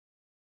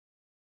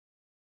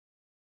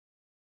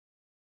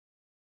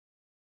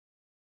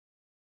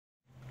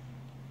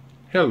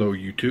Hello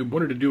YouTube,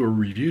 wanted to do a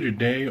review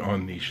today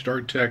on the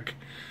Startech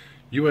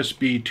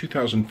USB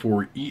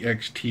 2004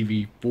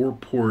 EXTV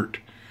 4-port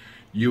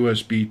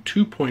USB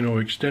 2.0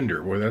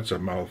 extender. Boy, that's a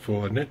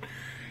mouthful, isn't it?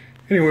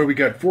 Anyway, we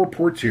got 4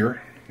 ports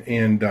here,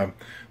 and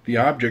the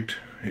object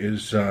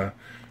is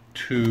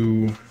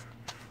to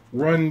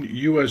run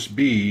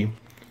USB,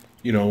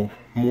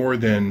 more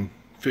than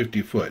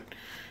 50 foot.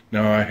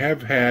 Now, I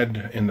have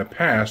had, in the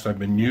past, I've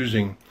been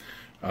using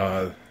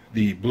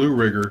the Blue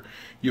Rigger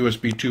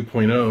USB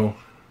 2.0,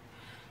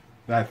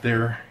 that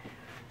there,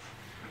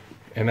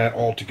 and that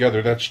all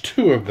together. That's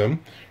 2 of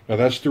them. Now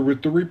that's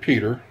with the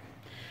repeater,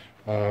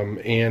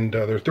 and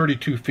they're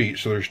 32 feet,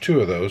 so there's 2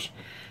 of those,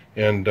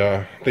 and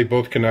they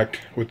both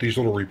connect with these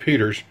little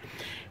repeaters.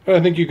 And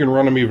I think you can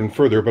run them even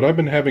further, but I've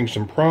been having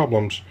some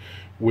problems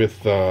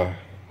with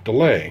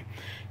delay,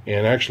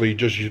 and actually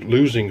just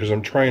losing, because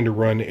I'm trying to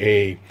run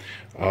a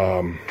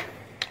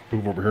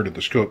move over here to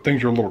the scope.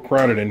 Things are a little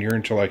crowded in here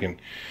until I can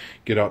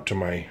get out to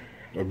my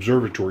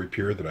observatory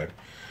pier that I'm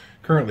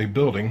currently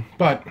building.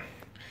 But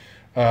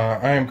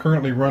I am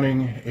currently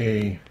running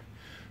a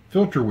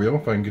filter wheel,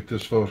 if I can get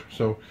this photo.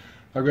 So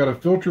I've got a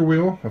filter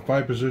wheel, a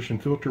 5-position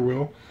filter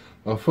wheel,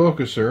 a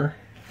focuser,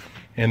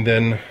 and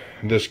then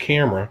this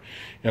camera,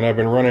 and I've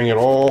been running it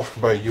all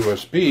by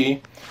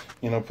USB,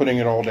 putting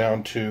it all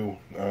down to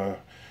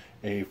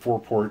a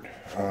 4-port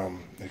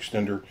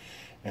extender,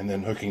 and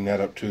then hooking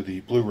that up to the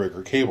Blue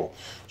Rigger cable.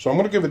 So I'm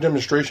going to give a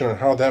demonstration on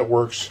how that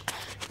works,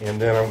 and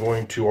then I'm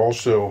going to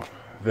also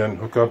then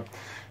hook up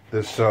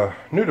this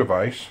new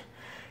device.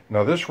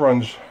 Now this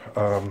runs,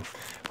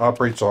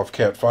 operates off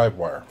CAT5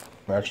 wire.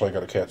 Actually I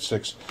got a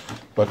CAT6,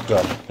 but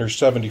there's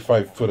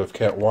 75 foot of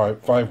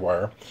CAT5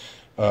 wire,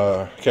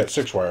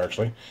 CAT6 wire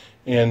actually,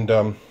 and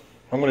I'm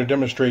going to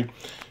demonstrate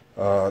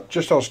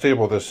just how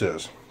stable this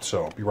is.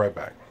 So I'll be right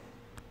back.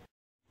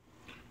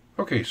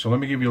 Okay, so let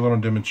me give you a little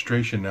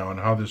demonstration now on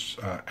how this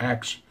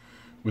acts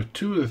with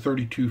 2 of the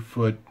 32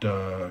 foot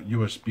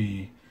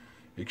USB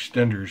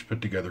extenders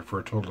put together for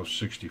a total of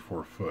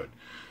 64 foot.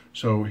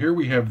 So here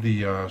we have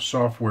the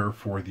software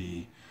for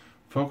the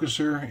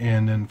focuser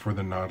and then for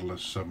the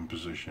Nautilus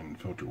 7-position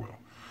filter wheel.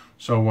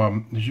 So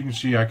as you can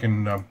see, I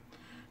can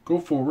go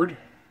forward,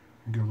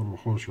 get a little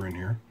closer in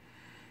here,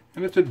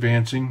 and it's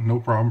advancing, no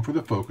problem for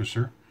the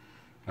focuser.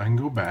 I can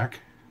go back,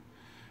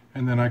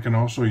 and then I can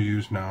also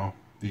use now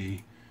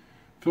the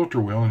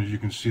filter wheel, and as you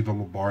can see, the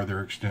little bar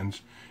there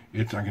extends.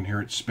 I can hear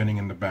it spinning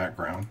in the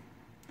background.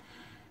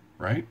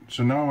 Right?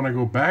 So now when I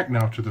go back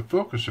now to the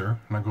focuser,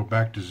 and I go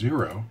back to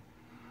 0,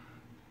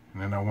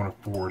 and then I want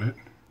to forward it,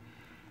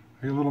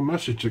 I get a little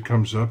message that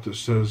comes up that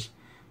says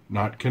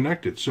not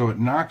connected. So it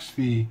knocks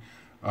the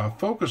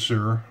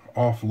focuser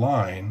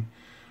offline.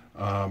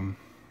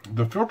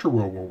 The filter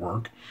wheel will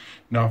work.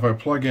 Now if I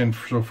plug in,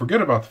 so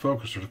forget about the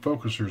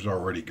focuser is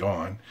already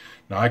gone.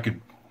 Now I could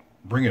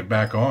bring it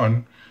back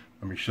on.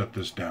 Let me shut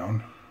this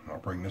down. I'll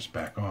bring this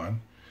back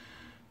on.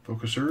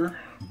 Focuser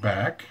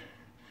back.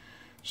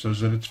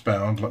 Says that it's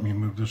found. Let me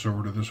move this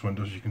over to this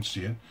window so you can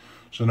see it.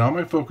 So now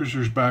my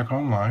focuser's back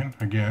online.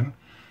 Again,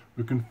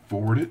 we can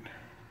forward it.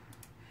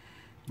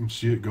 You can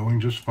see it going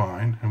just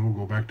fine, and we'll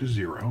go back to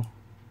 0.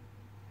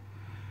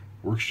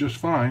 Works just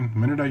fine. The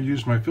minute I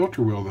use my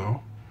filter wheel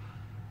though,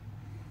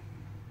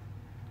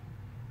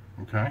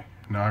 okay,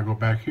 now I go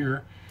back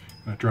here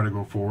and I try to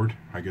go forward,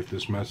 I get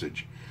this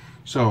message.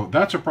 So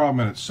that's a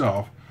problem in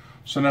itself.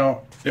 So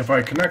now if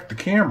I connect the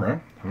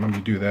camera, and let me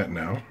do that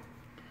now.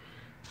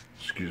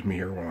 Excuse me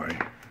here while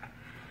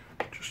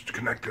I just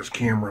connect this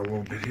camera a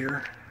little bit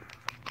here.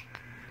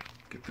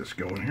 Get this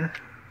going here.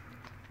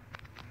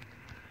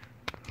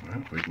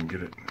 Well, we can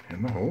get it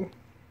in the hole.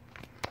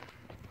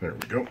 There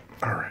we go.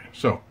 Alright,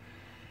 so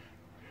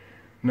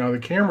now the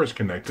camera's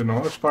connected.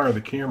 Now let's fire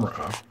the camera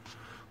up.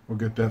 We'll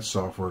get that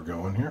software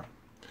going here.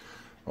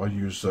 I'll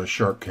use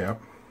SharpCap.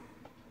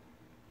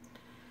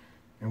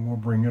 And we'll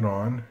bring it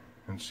on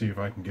and see if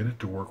I can get it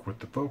to work with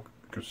the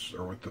focus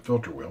or with the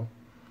filter wheel.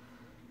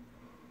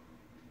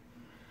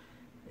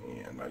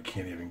 And I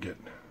can't even get,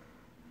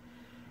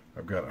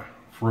 I've got a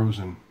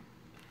frozen,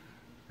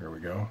 there we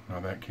go, now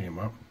that came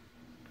up.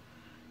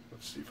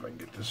 Let's see if I can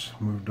get this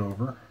moved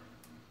over.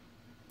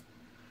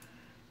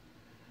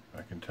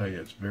 I can tell you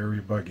it's very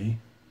buggy.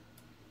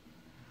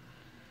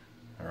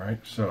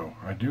 Alright, so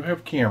I do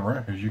have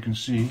camera, as you can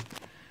see,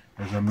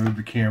 as I move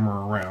the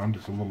camera around.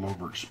 It's a little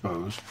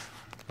overexposed,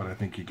 but I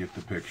think you get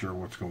the picture of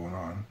what's going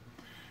on.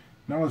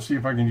 Now let's see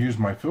if I can use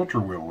my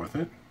filter wheel with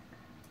it.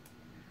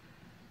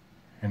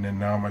 And then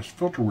now my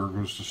filter wheel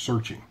goes to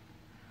searching.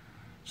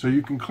 So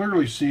you can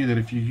clearly see that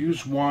if you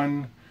use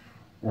one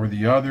or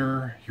the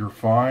other, you're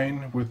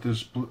fine with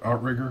this blue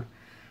outrigger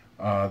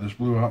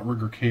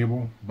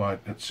cable,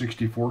 but at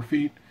 64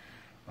 feet.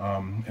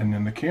 And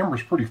then the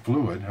camera's pretty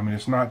fluid. I mean,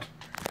 it's not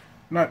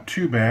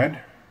too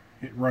bad.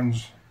 It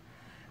runs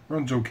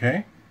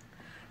okay,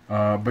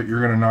 but you're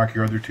going to knock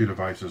your other 2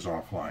 devices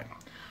offline.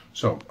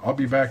 So I'll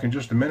be back in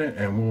just a minute,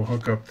 and we'll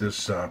hook up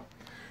this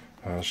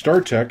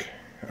Startech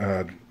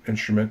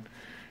instrument,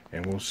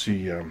 and we'll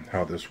see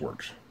how this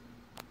works.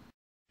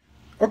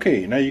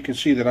 Okay, now you can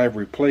see that I've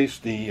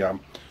replaced the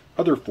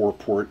other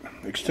 4-port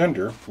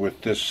extender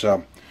with this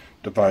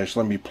device.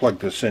 Let me plug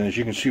this in. As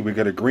you can see, we've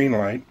got a green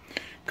light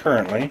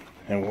currently,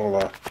 and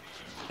we'll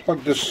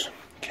plug this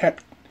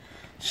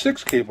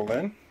CAT5 cable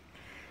in,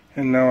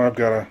 and now I've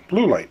got a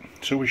blue light,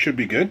 so we should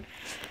be good.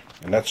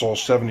 And that's all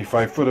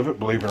 75 foot of it,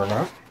 believe it or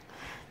not.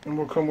 And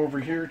we'll come over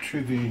here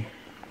to the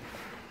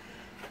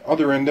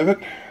other end of it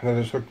that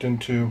is hooked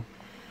into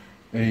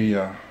a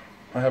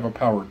I have a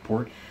powered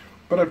port,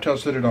 but I've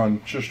tested it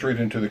on just straight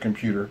into the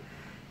computer.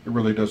 It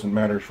really doesn't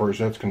matter as far as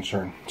that's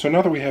concerned. So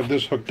now that we have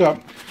this hooked up,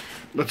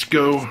 let's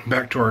go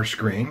back to our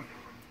screen,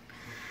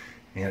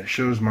 and it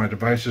shows my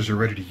devices are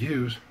ready to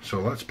use. So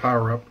let's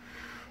power up,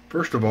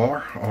 first of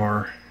all,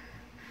 our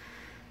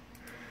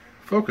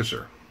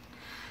focuser.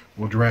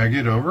 We'll drag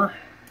it over,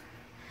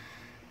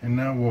 and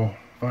now we'll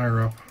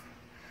fire up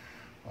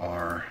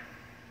our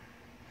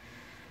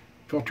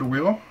filter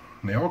wheel.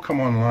 And they all come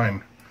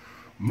online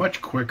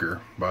much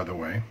quicker, by the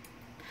way.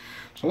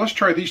 So let's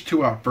try these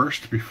two out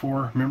first.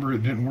 Remember,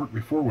 it didn't work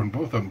before when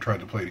both of them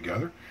tried to play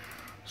together.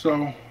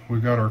 So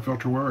we've got our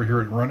filter wheel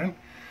here running,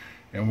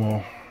 and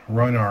we'll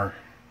run our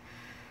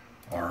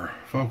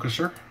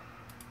focuser,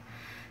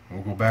 and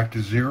we'll go back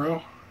to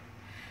 0,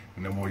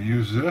 and then we'll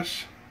use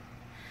this,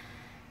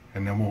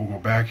 and then we'll go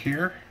back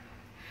here,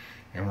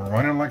 and we're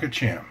running like a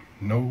champ.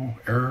 No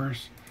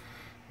errors,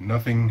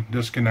 nothing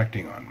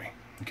disconnecting on me.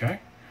 Okay,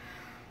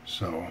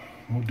 so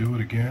we'll do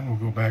it again.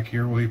 We'll go back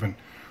here. We'll even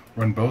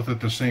run both at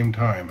the same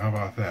time. How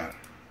about that?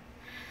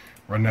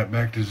 Run that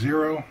back to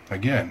 0.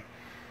 Again,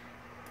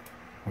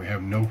 we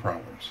have no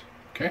problems.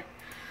 Okay,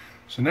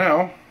 so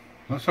now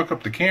let's hook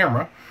up the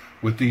camera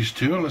with these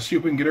two, and let's see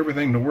if we can get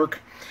everything to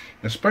work,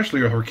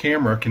 especially if our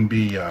camera can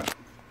be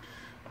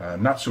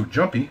not so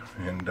jumpy.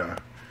 And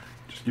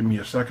just give me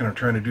a second. I'm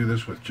trying to do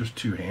this with just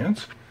 2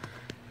 hands.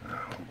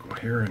 We'll go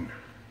here, and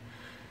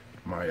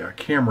my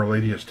camera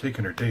lady has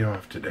taken her day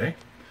off today.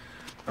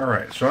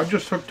 Alright, so I've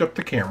just hooked up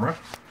the camera,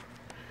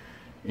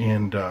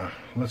 and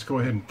let's go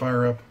ahead and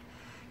fire up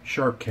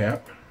Sharp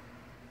Cap,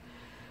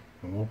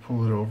 and we'll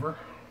pull it over.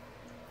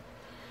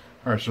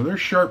 Alright, so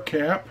there's Sharp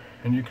Cap,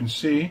 and you can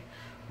see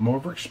I'm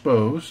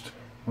overexposed.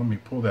 Let me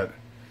pull that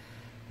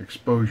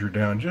exposure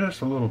down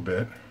just a little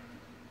bit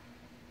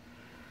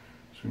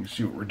so you can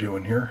see what we're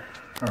doing here.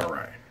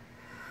 Alright,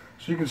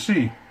 so you can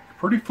see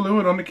pretty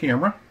fluid on the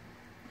camera,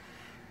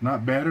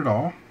 not bad at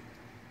all.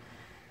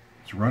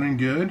 It's running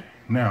good.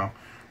 Now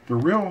the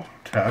real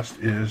test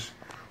is,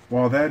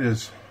 while that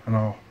is, and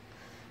I'll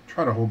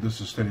try to hold this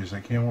as steady as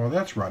I can while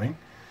that's running,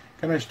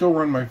 can I still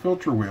run my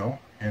filter wheel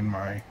and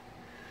my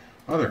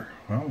other?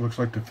 Well, it looks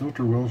like the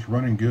filter wheel is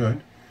running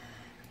good,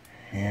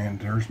 and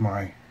there's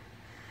my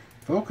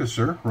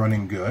focuser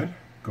running good.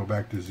 Go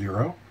back to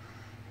 0,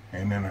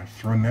 and then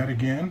let's run that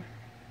again.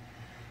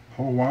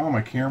 Whole while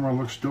my camera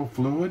looks still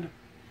fluid.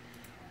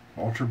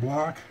 Ultra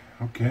block,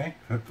 okay,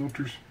 that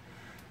filter's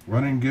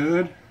running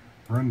good.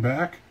 Run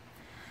back.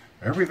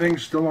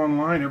 Everything's still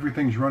online,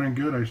 everything's running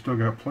good. I still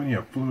got plenty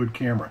of fluid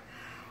camera.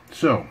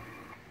 So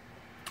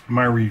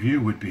my review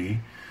would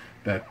be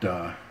that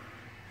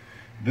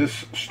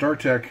this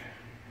Startech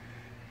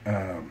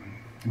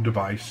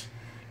device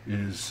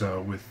is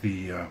with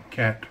the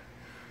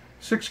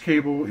CAT5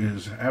 cable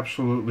is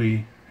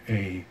absolutely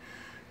a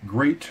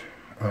great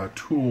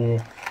tool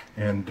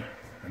and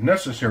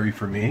necessary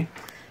for me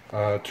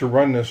to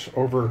run this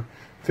over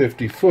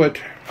 50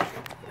 foot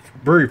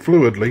very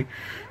fluidly,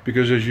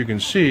 because as you can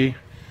see,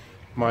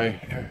 my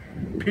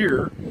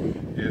pier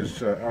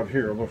is out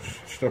here. Let's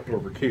step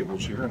over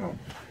cables here, and I'll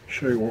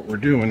show you what we're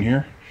doing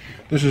here.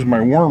 This is my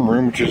warm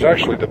room, which is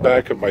actually the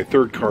back of my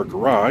 3rd-car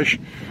garage.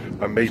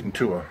 I made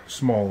into a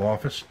small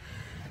office,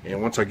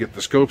 and once I get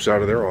the scopes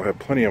out of there, I'll have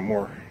plenty of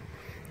more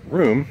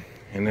room.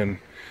 And then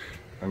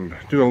I'm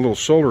doing a little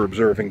solar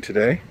observing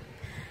today.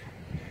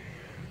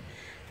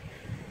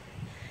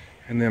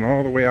 And then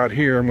all the way out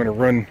here, I'm going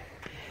to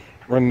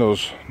run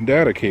those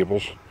data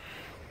cables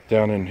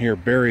down in here,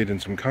 buried in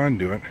some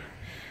conduit.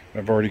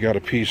 I've already got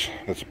a piece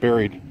that's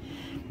buried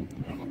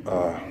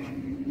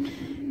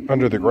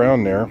under the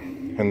ground there,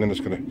 and then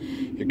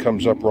it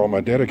comes up where all my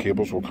data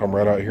cables will come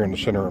right out here in the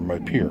center of my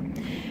pier.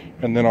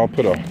 And then I'll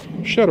put a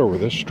shed over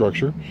this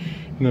structure,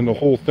 and then the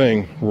whole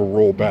thing will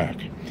roll back.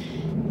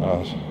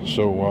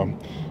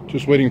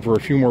 Just waiting for a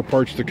few more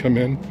parts to come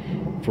in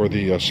for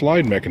the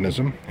slide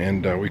mechanism,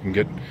 and we can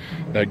get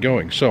that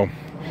going. So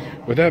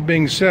with that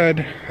being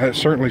said, that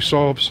certainly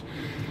solves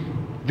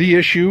the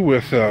issue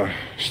with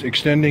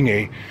extending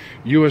a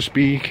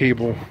USB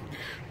cable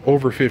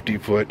over 50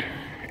 foot,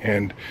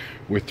 and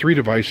with 3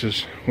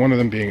 devices, one of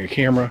them being a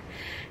camera,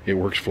 it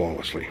works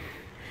flawlessly.